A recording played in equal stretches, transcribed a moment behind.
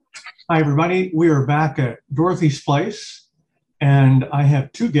Hi, everybody. We are back at Dorothy's Place, and I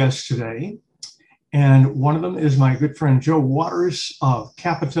have two guests today. And one of them is my good friend Joe Waters of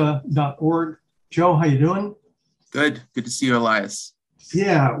capita.org. Joe, how you doing? Good. Good to see you, Elias.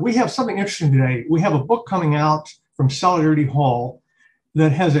 Yeah, we have something interesting today. We have a book coming out from Solidarity Hall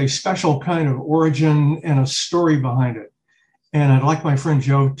that has a special kind of origin and a story behind it. And I'd like my friend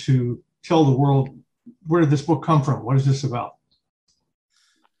Joe to tell the world, where did this book come from? What is this about?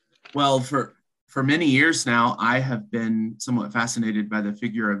 Well, for many years now, I have been somewhat fascinated by the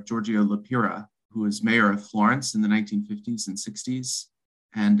figure of Giorgio Pira, who was mayor of Florence in the 1950s and 60s,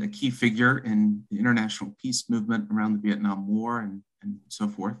 and a key figure in the international peace movement around the Vietnam War and so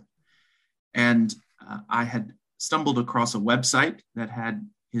forth. And I had stumbled across a website that had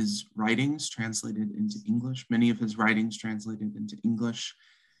his writings translated into English, many of his writings translated into English,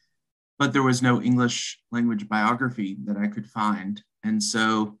 but there was no English language biography that I could find. And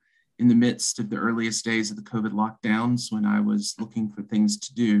so in the midst of the earliest days of the COVID lockdowns, when I was looking for things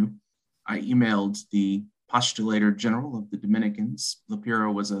to do, I emailed the postulator general of the Dominicans.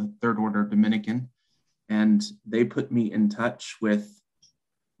 Pira was a third order Dominican, and they put me in touch with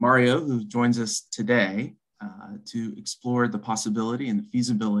Mario, who joins us today, to explore the possibility and the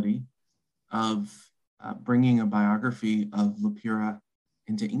feasibility of bringing a biography of Pira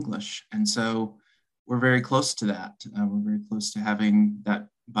into English. And so we're very close to that. We're very close to having that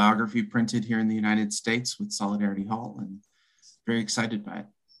biography printed here in the United States with Solidarity Hall, and very excited by it.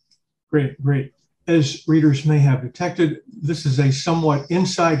 Great, great. As readers may have detected, this is a somewhat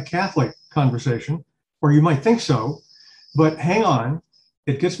inside Catholic conversation, or you might think so, but hang on,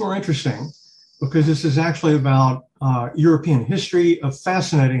 it gets more interesting because this is actually about European history, a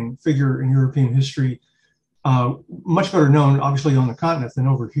fascinating figure in European history, much better known, obviously, on the continent than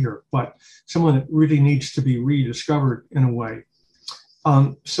over here, but someone that really needs to be rediscovered in a way.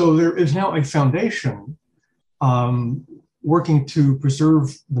 So there is now a foundation working to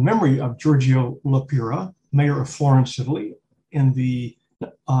preserve the memory of Giorgio Pira, mayor of Florence, Italy, in the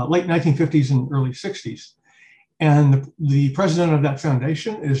late 1950s and early 60s. And the president of that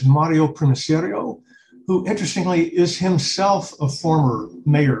foundation is Mario Primiserio, who interestingly is himself a former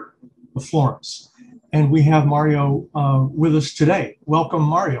mayor of Florence. And we have Mario with us today. Welcome,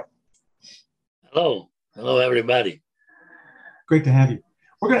 Mario. Hello. Hello, everybody. Great to have you.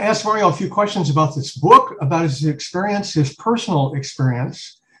 We're going to ask Mario a few questions about this book, about his experience, his personal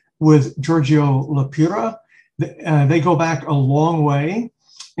experience with Giorgio Pira. They go back a long way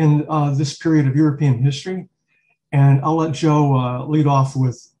in this period of European history. And I'll let Joe lead off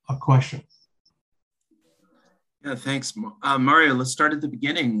with a question. Yeah, thanks. Mario, let's start at the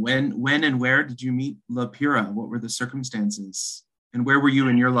beginning. When and where did you meet Pira? What were the circumstances? And where were you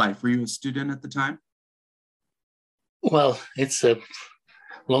in your life? Were you a student at the time? Well, it's a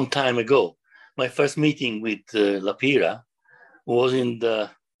long time ago. My first meeting with Pira was in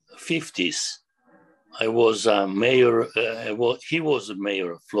the 50s. I was a mayor, he was a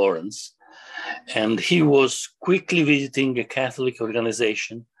mayor of Florence, and he was quickly visiting a Catholic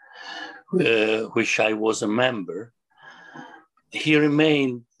organization, which I was a member. He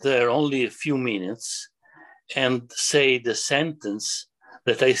remained there only a few minutes and said a sentence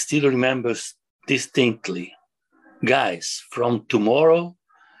that I still remember distinctly. Guys, from tomorrow,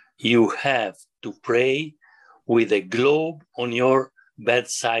 you have to pray with a globe on your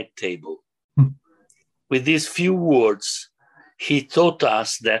bedside table. With these few words, he taught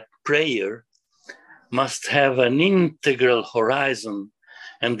us that prayer must have an integral horizon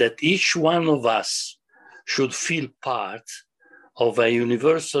and that each one of us should feel part of a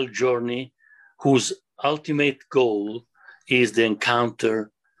universal journey whose ultimate goal is the encounter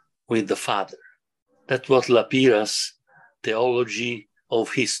with the Father. That's what Pira's theology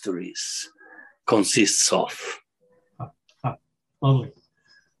of histories consists of. Lovely.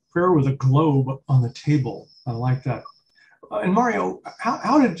 Prayer with a globe on the table. I like that. And Mario,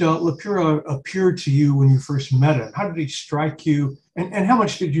 how did Pira appear to you when you first met him? How did he strike you? And how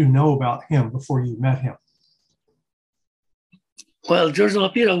much did you know about him before you met him? Well, Giorgio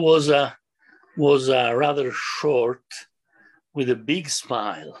Pira was rather short with a big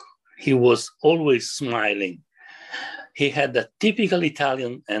smile. He was always smiling. He had a typical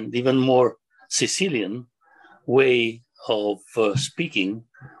Italian and even more Sicilian way of speaking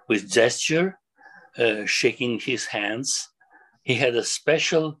with gesture, shaking his hands. He had a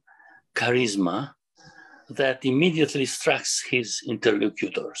special charisma that immediately strikes his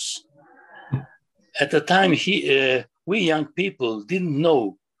interlocutors. At the time, we young people didn't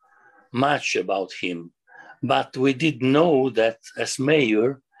know much about him, but we did know that as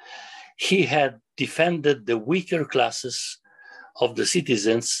mayor, he had defended the weaker classes of the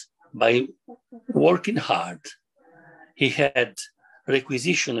citizens by working hard, he had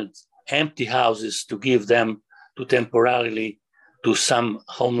requisitioned empty houses to give them to temporarily to some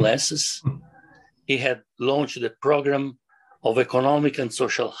homeless. He had launched a program of economic and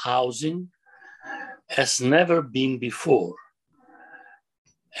social housing as never been before,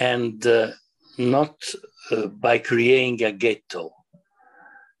 and not by creating a ghetto,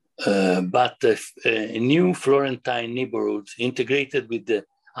 but a new Florentine neighborhood integrated with the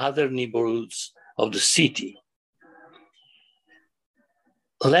other neighborhoods of the city.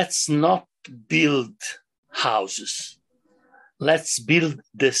 Let's not build houses. Let's build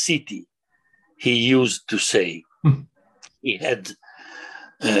the city, he used to say. He had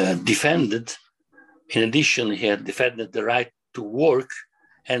defended, in addition, he had defended the right to work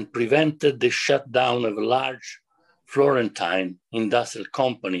and prevented the shutdown of a large Florentine industrial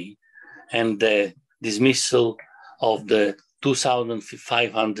company and the dismissal of the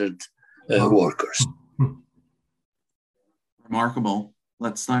 2,500 workers. Remarkable.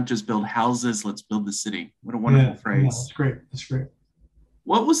 Let's not just build houses, let's build the city. What a wonderful phrase. Yeah, that's great. That's great.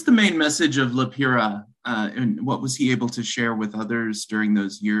 What was the main message of Pira, and what was he able to share with others during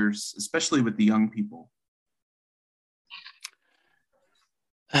those years, especially with the young people?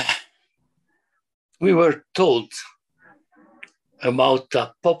 We were told about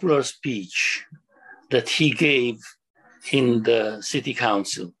a popular speech that he gave in the city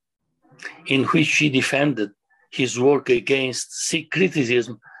council, in which he defended his work against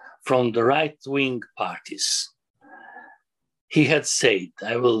criticism from the right-wing parties. He had said,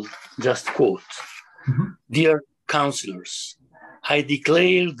 I will just quote, "Dear councillors, I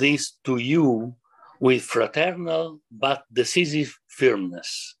declare this to you with fraternal but decisive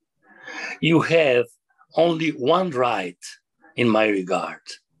firmness. You have only one right in my regard,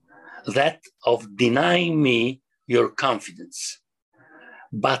 that of denying me your confidence.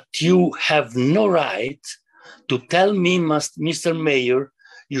 But you have no right to tell me, Mr. Mayor,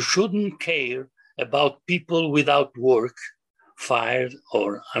 you shouldn't care about people without work, fired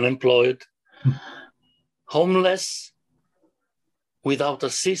or unemployed, homeless, without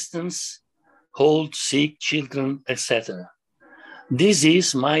assistance, old, sick, children, etc. This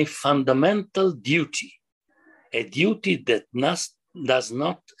is my fundamental duty, a duty that does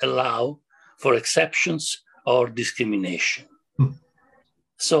not allow for exceptions or discrimination."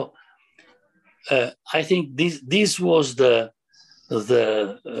 So I think this was the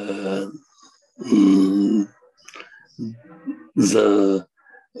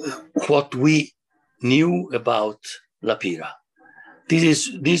what we knew about Pira.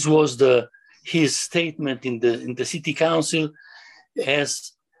 This was his statement in the city council,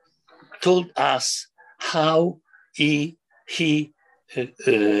 has told us how he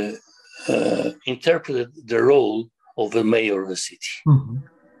interpreted the role of the mayor of the city.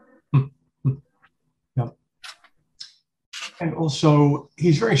 Yeah. And also,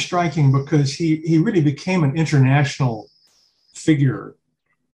 he's very striking because he really became an international figure.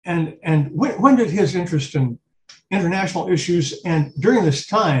 And when did his interest in international issues, and during this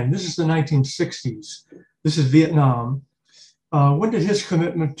time, this is the 1960s, this is Vietnam, when did his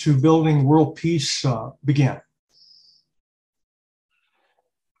commitment to building world peace begin?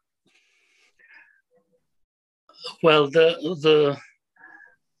 Well,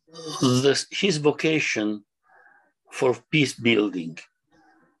 his vocation for peace building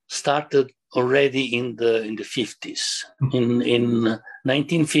started already in the 50s. In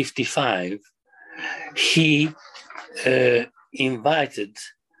 1955, he invited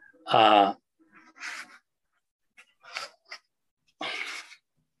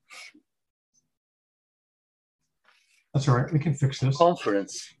That's all right. We can fix this.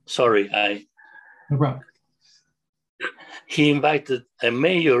 Conference. Sorry, No problem. He invited a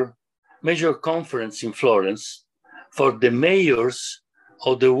major conference in Florence for the mayors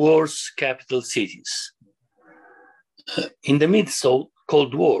of the world's capital cities. In the midst of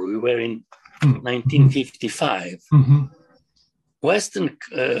Cold War, we were in 1955. Western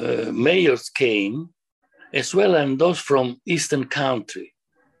mayors came, as well as those from Eastern country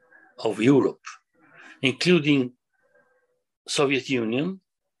of Europe, including Soviet Union.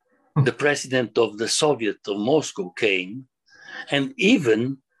 The president of the Soviet of Moscow came, and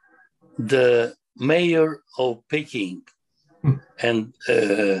even the mayor of Peking and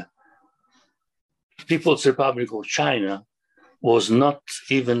People's Republic of China was not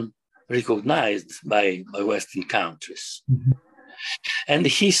even recognized by Western countries. And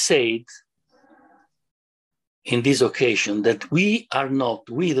he said in this occasion that we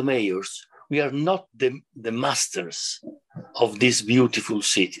the mayors, we are not the masters of these beautiful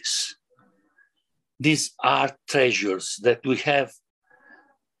cities. These are treasures that we have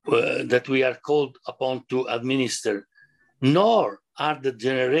that we are called upon to administer, nor are the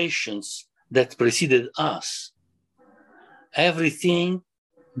generations that preceded us. Everything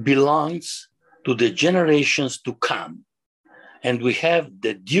belongs to the generations to come, and we have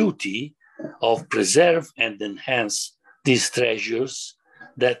the duty of preserve and enhance these treasures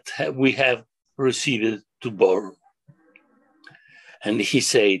that we have received to borrow. And he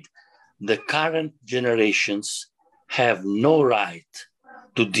said, the current generations have no right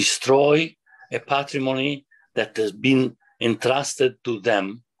to destroy a patrimony that has been entrusted to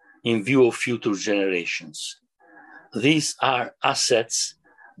them in view of future generations. These are assets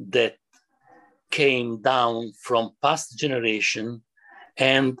that came down from past generation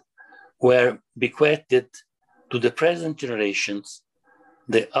and were bequeathed to the present generations.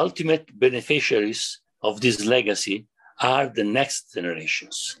 The ultimate beneficiaries of this legacy are the next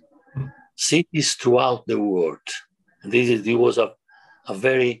generations. Cities throughout the world. This was a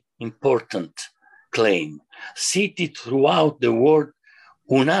very important claim. Cities throughout the world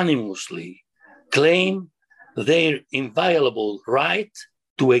unanimously claim their inviolable right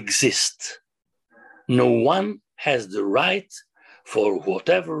to exist. No one has the right, for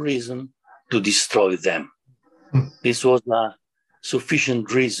whatever reason, to destroy them. This was a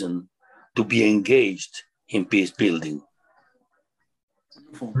sufficient reason to be engaged in peace building.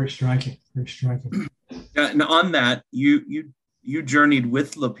 Very striking, very striking. And on that, you journeyed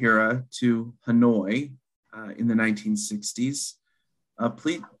with Pira to Hanoi in the 1960s.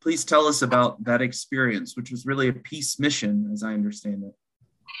 Please tell us about that experience, which was really a peace mission, as I understand it.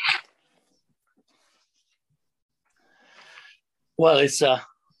 Well, it's a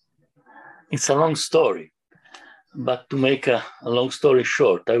long story, but to make a long story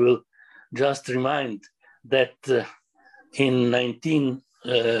short, I will just remind that in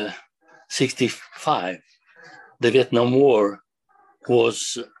 1965, the Vietnam War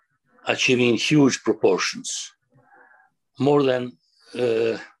was achieving huge proportions. More than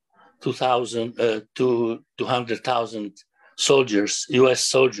 200,000 soldiers, US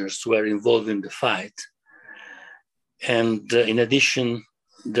soldiers, were involved in the fight. And in addition,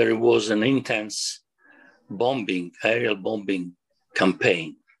 there was an intense bombing, aerial bombing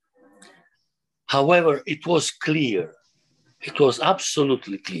campaign. However, it was clear, it was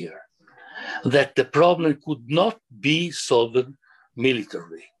absolutely clear that the problem could not be solved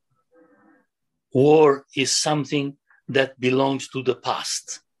militarily. War is something that belongs to the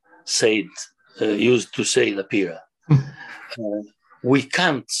past, used to say Pira. We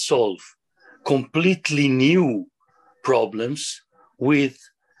can't solve completely new problems with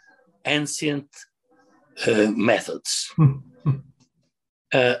ancient methods.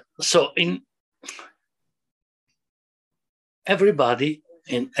 So everybody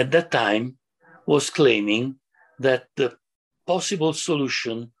at that time was claiming that the possible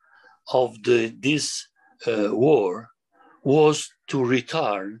solution of this war was to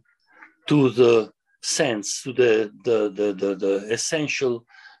return to the sense, to the essential,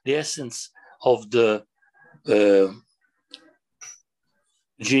 the essence of the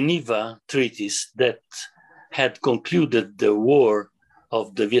Geneva treaties that had concluded the war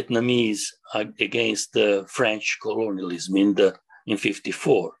of the Vietnamese against the French colonialism in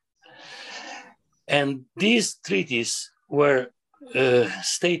 1954. And these treaties were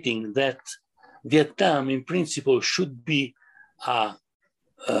stating that Vietnam, in principle, should be a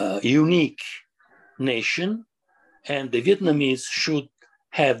unique nation, and the Vietnamese should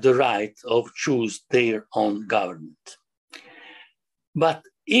have the right of choose their own government. But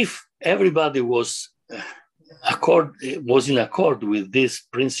if everybody was in accord with these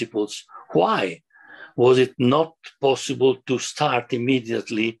principles, why was it not possible to start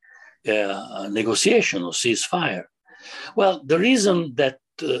immediately a negotiation or ceasefire? Well, the reason that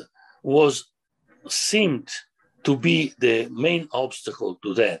seemed to be the main obstacle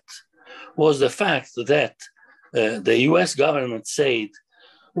to that was the fact that the US government said,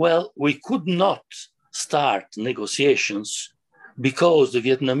 well, we could not start negotiations because the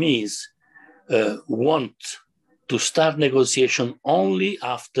Vietnamese want to start negotiation only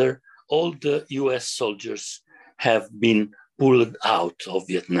after all the US soldiers have been pulled out of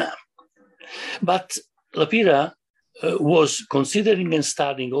Vietnam. But Pira was considering and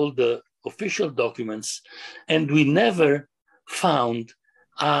studying all the official documents, and we never found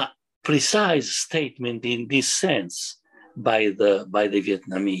a precise statement in this sense by the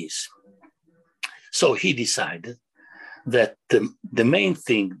Vietnamese. So he decided that the main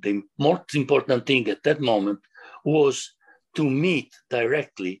thing, the most important thing at that moment was to meet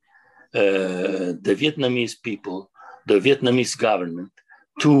directly the Vietnamese people, the Vietnamese government,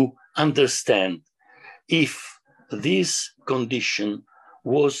 to understand if this condition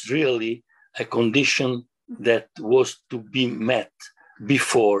was really a condition that was to be met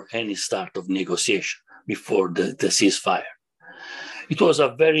before any start of negotiation, before the ceasefire. It was a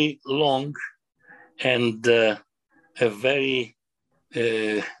very long and a very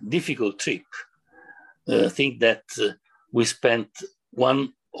difficult trip. I think that we spent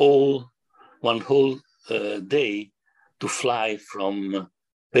one whole day to fly from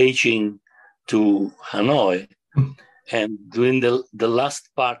Beijing to Hanoi, and during the last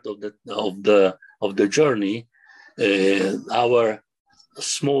part of the journey, our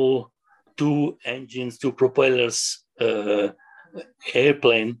small two propellers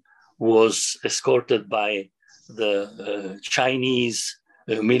airplane was escorted by the Chinese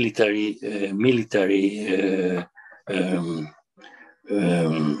military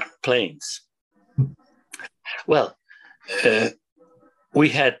planes. Well, we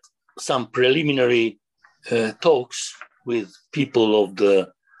had some preliminary talks with people of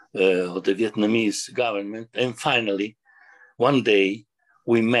the Vietnamese government, and finally, one day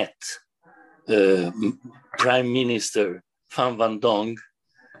we met Prime Minister Pham Van Dong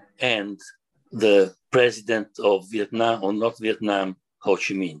and the President of Vietnam, or North Vietnam, Ho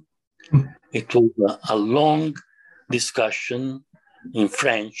Chi Minh. It was a long discussion in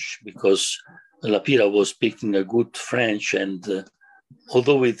French because Pira was speaking a good French, and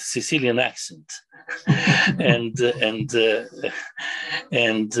although with Sicilian accent, and Ho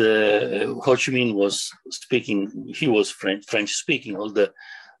Chi Minh was speaking. He was French speaking. All the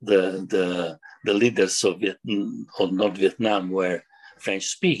leaders of North Vietnam were French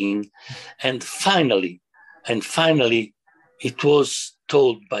speaking, and finally, it was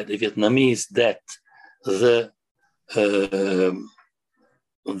told by the Vietnamese that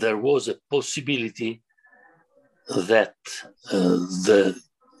there was a possibility that the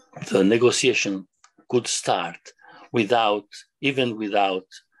negotiation could start even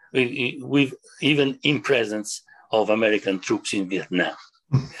in presence of American troops in Vietnam,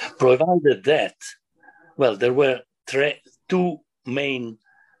 provided that, well, there were two main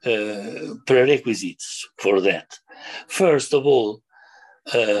prerequisites for that. First of all,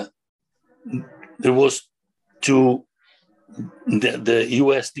 there was the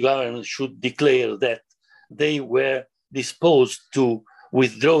U.S. government should declare that they were disposed to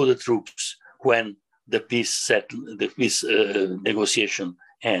withdraw the troops when the peace negotiation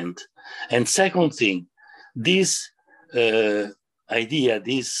end. And second thing, this idea,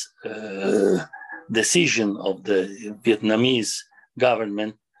 this decision of the Vietnamese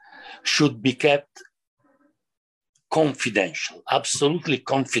government should be kept confidential, absolutely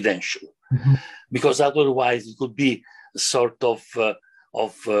confidential, because otherwise it could be a sort of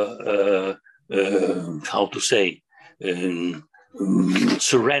how to say,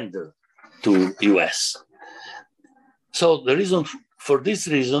 surrender to US. So the reason, for this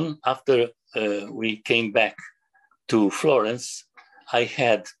reason, after we came back to Florence, I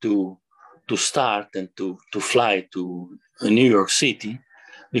had to start and to fly to New York City,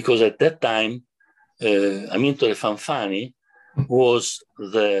 because at that time, Amintore Fanfani was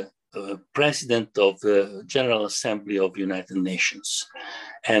the president of the General Assembly of the United Nations.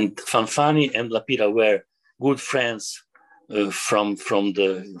 And Fanfani and Pira were good friends from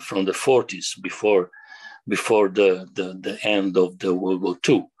the 40s, before the end of the World War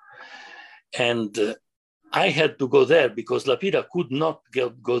II. And I had to go there because Pira could not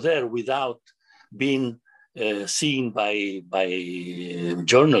go there without being seen by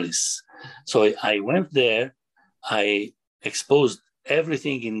journalists. So I went there. I exposed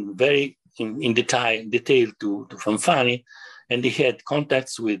everything in detail to Fanfani, and he had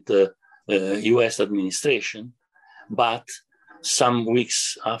contacts with the U.S. administration. But some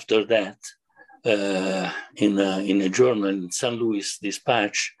weeks after that, in a journal, in St. Louis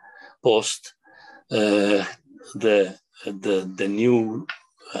Dispatch Post, the news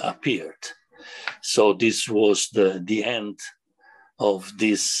appeared. So this was the end of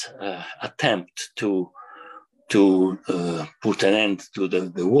this attempt to put an end to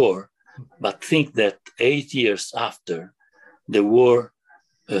the war. But think that 8 years after, the war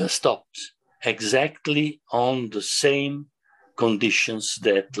stopped exactly on the same conditions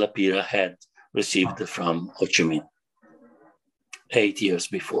that Pira had received from Ho Chi Minh 8 years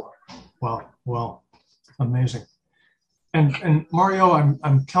before. Wow, amazing. And Mario,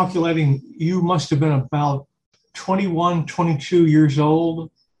 I'm calculating you must have been about 21, 22 years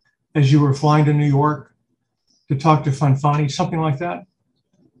old as you were flying to New York to talk to Fanfani, something like that?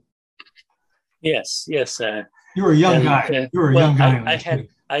 Yes. You were a young guy. You were a young guy.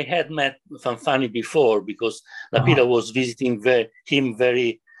 I had met Fanfani before because Pira was visiting him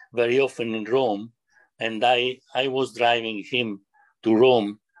very, very often in Rome, and I was driving him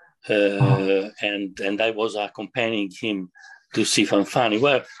Rome, and I was accompanying him to see Fanfani.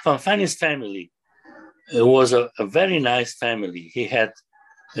 Well, Fanfani's family was a very nice family. He had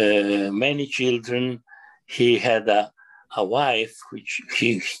many children. He had a wife, which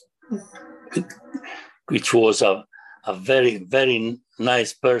was a very, very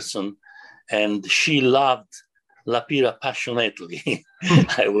nice person, and she loved La Pira passionately.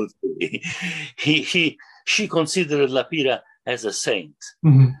 I would say she considered La Pira as a saint,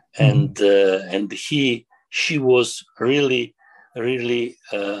 and she was really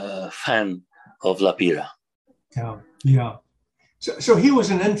a fan of La Pira. Yeah. So he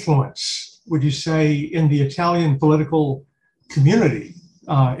was an influence, would you say, in the Italian political community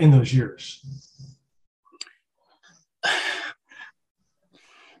in those years?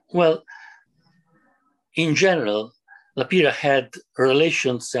 Well, in general, La Pira had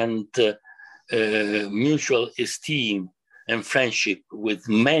relations and mutual esteem and friendship with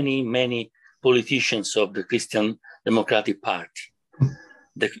many politicians of the Christian Democratic Party.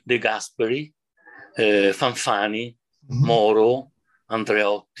 De Gasperi, Fanfani, Moro,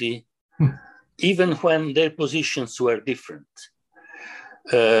 Andreotti, even when their positions were different.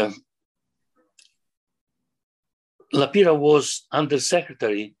 La Pira was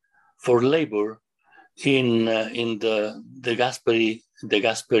Undersecretary for Labor in the Gasperi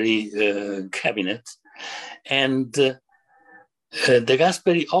cabinet, and De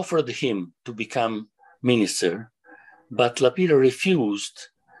Gasperi offered him to become minister, but La Pira refused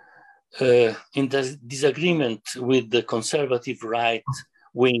in the disagreement with the conservative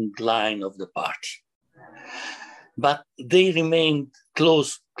right-wing line of the party. But they remained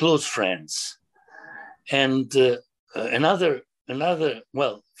close friends. And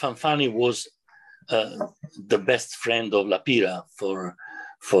well, Fanfani was the best friend of La Pira for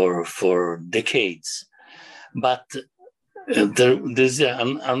decades. But there's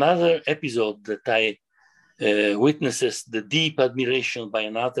another episode that I witnesses the deep admiration by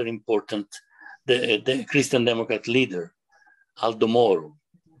another important the Christian Democrat leader, Aldo Moro.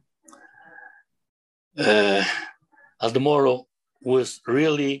 Aldo Moro was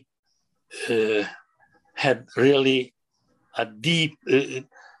really had really a deep.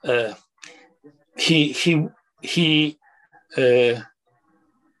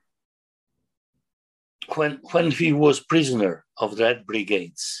 When he was prisoner of the Red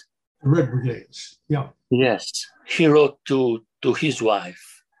Brigades. The Red Brigades, yeah. Yes, he wrote to his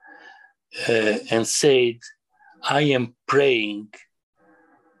wife and said, "I am praying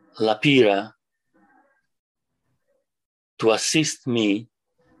La Pira to assist me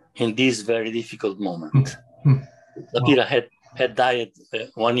in this very difficult moment." La Pira had died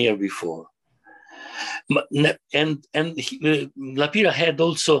 1 year before. And La Pira had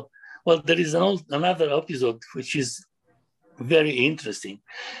also, well, there is another episode which is very interesting.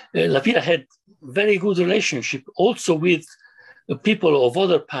 La Pira had very good relationship also with people of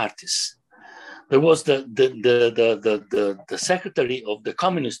other parties. There was the secretary of the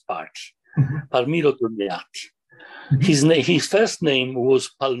Communist Party, Palmiro Togliatti. His first name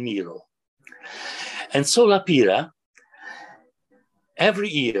was Palmiro. And so La Pira every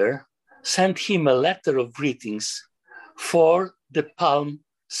year sent him a letter of greetings for the Palm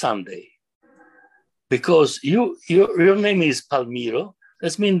Sunday. Because your name is Palmiro,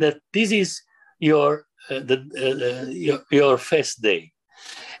 that means that this is your feast day.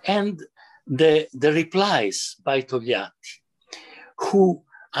 And the replies by Togliatti, who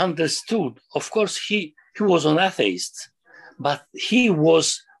understood, of course, he was an atheist, but he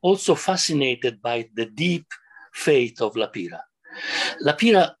was also fascinated by the deep faith of La Pira. La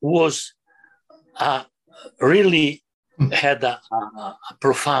Pira was really had a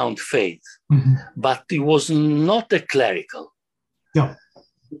profound faith, but he was not a clerical. No.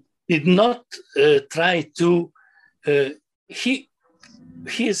 Did not try to.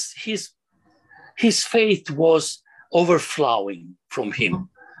 His faith was overflowing from him.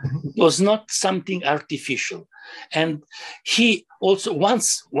 It was not something artificial, and he also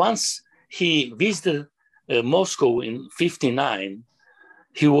once he visited Moscow in '59.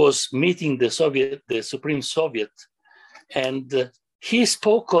 He was meeting the Supreme Soviet, and he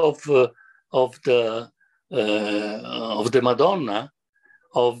spoke of the Madonna,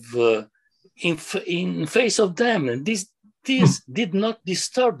 in face of them, and this did not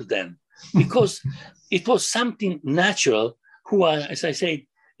disturb them because it was something natural. Who, as I said,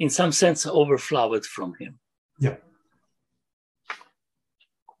 in some sense, overflowed from him. Yeah.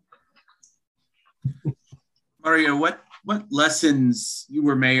 Mario, what lessons, you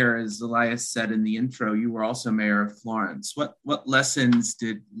were mayor, as Elias said in the intro, you were also mayor of Florence. What lessons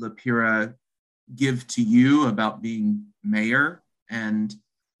did La Pira give to you about being mayor, and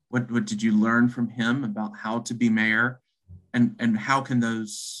what did you learn from him about how to be mayor, and how can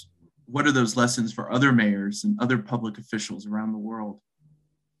what are those lessons for other mayors and other public officials around the world?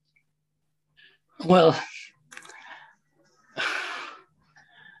 Well,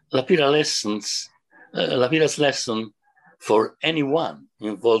 Lapira's lesson for anyone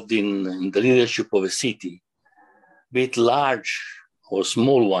involved in the leadership of a city, be it large or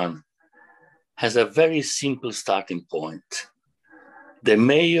small one, has a very simple starting point. The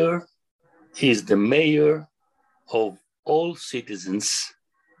mayor is the mayor of all citizens,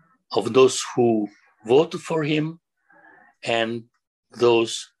 of those who voted for him and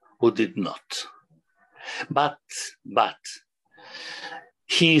those who did not. But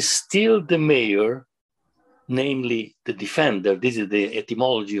he is still the mayor, namely the defender. This is the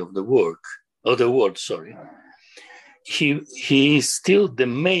etymology of the word. He is still the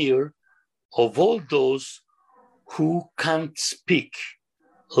mayor of all those who can't speak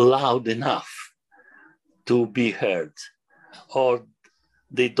loud enough to be heard, or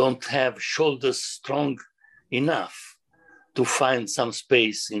they don't have shoulders strong enough to find some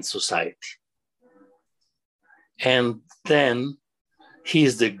space in society. And then he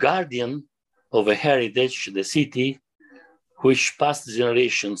is the guardian of a heritage, the city, which past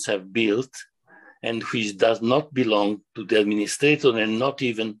generations have built and which does not belong to the administrator and not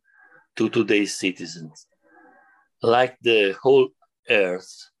even to today's citizens. Like the whole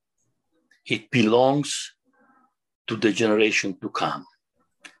earth, it belongs to the generation to come.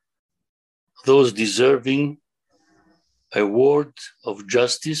 Those deserving a word of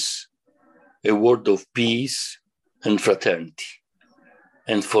justice, a word of peace and fraternity.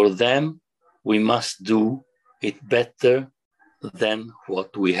 And for them, we must do it better than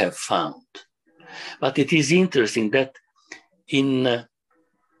what we have found. But it is interesting that in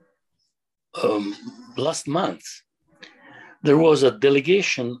last month, there was a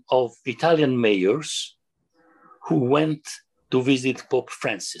delegation of Italian mayors who went to visit Pope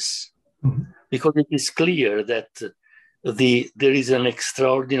Francis, because it is clear that there is an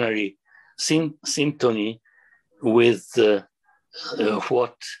extraordinary sympathy with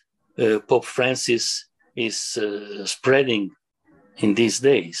what Pope Francis is spreading in these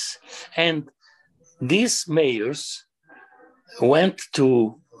days. And these mayors went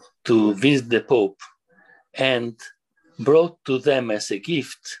to visit the Pope and brought to them as a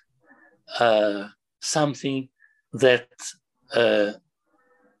gift something that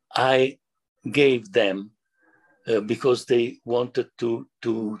I gave them because they wanted to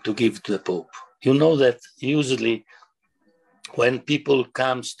give to the Pope. You know that usually when people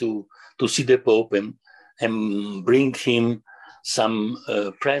comes to see the Pope and bring him some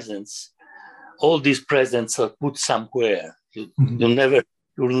presents, all these presents are put somewhere.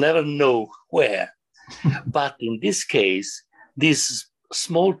 You'll never know where. But in this case, this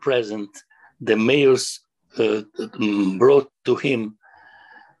small present the mayors brought to him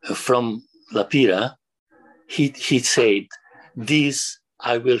from Pira, he said, "This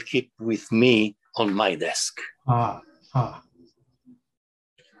I will keep with me on my desk."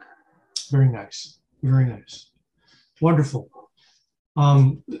 Very nice. Very nice. Wonderful.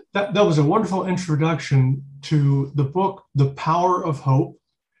 That was a wonderful introduction to the book, The Power of Hope,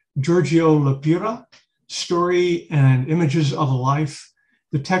 Giorgio Pira, Story and Images of a Life.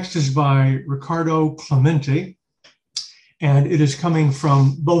 The text is by Riccardo Clemente, and it is coming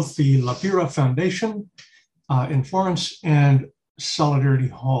from both the Pira Foundation in Florence and Solidarity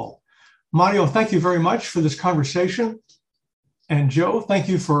Hall. Mario, thank you very much for this conversation. And Joe, thank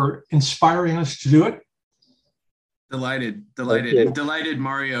you for inspiring us to do it. Delighted,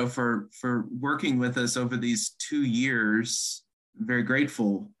 Mario, for working with us over these 2 years. Very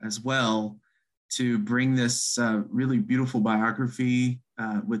grateful as well to bring this really beautiful biography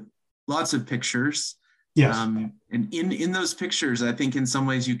with lots of pictures. Yes. And in those pictures, I think in some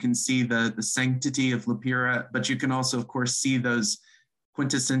ways you can see the sanctity of Pira, but you can also, of course, see those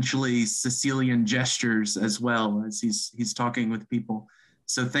quintessentially Sicilian gestures as well as he's talking with people.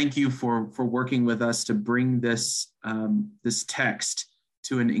 So thank you for working with us to bring this text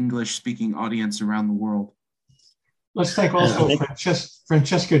to an English-speaking audience around the world. Let's thank also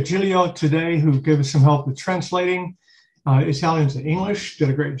Francesca Giglio today, who gave us some help with translating Italian to English, did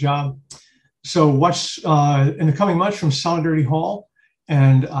a great job. So watch in the coming months from Solidarity Hall,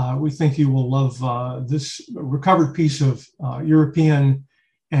 and we think you will love this recovered piece of European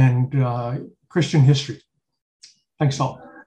and Christian history. Thanks all.